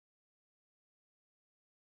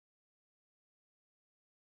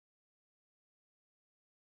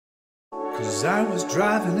'Cause I was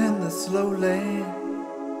driving in the slow lane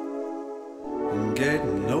and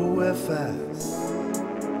getting nowhere fast.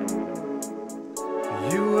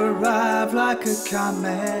 You arrived like a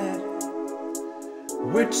comet,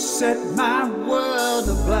 which set my world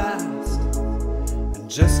ablast. And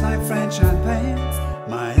just like French champagne,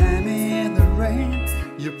 Miami in the rain,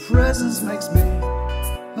 your presence makes me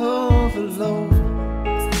overload.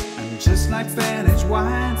 And just like vintage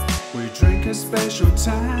wine, we drink at special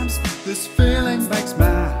times. This feeling makes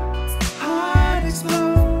my heart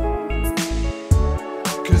explode.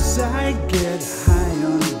 'Cause I get high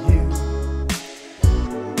on you,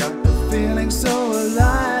 got the feeling so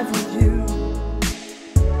alive with you.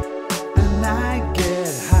 And I get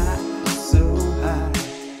high, so high,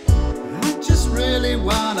 I just really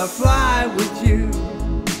wanna fly with you.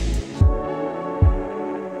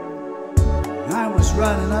 I was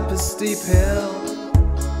running up a steep hill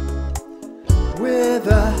with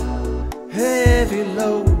a heavy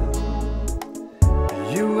load.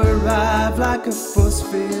 You arrive like a force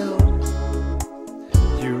field.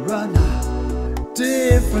 You run a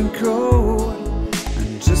different code.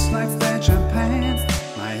 And just like French champagne,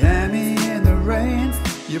 Miami in the rain,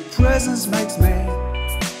 your presence makes me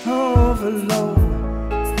overload.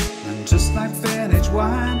 And just like vintage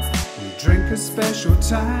wine, we drink at special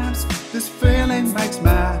times. This feeling makes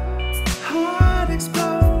my heart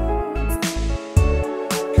explode.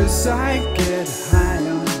 'Cause I get high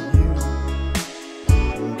on you,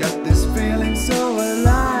 got this feeling so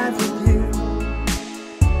alive with you.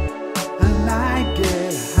 And I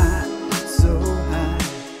get high, so high,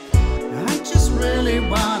 I just really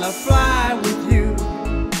wanna fly with you.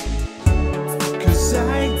 'Cause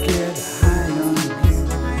I get high on you,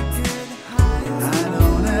 I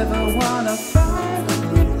don't ever wanna fly with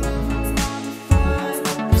you.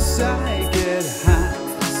 'Cause I get high,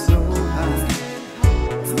 so high,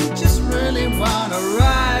 I just really wanna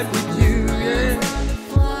ride with you, yeah.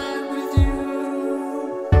 Fly with you.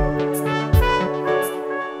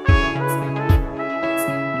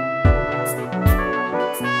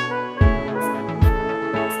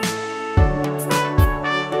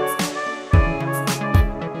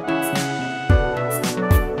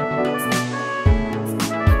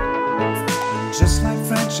 And just like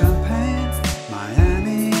French champagne,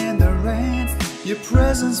 Miami in the rain, your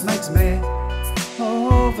presence makes me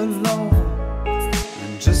overload.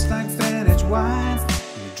 And just like vintage wine,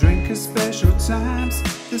 we drink at special times.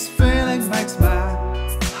 This feeling makes my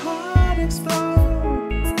heart explode.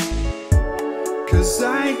 'Cause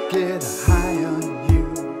I get high on you,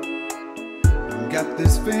 and got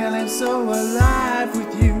this feeling so alive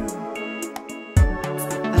with you.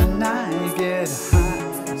 And I get high,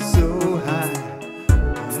 so high,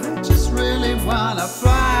 I just really wanna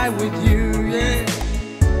fly with you, yeah.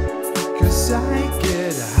 'Cause I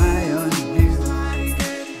get high on you,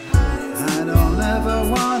 I don't ever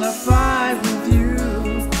wanna fight with you.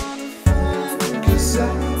 'Cause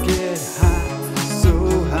I get high, so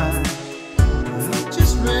high, I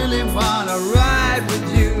just really wanna ride with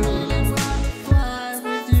you. Fly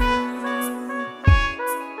with you.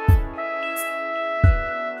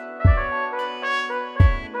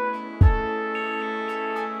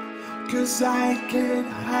 'Cause I get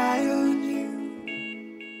high on you.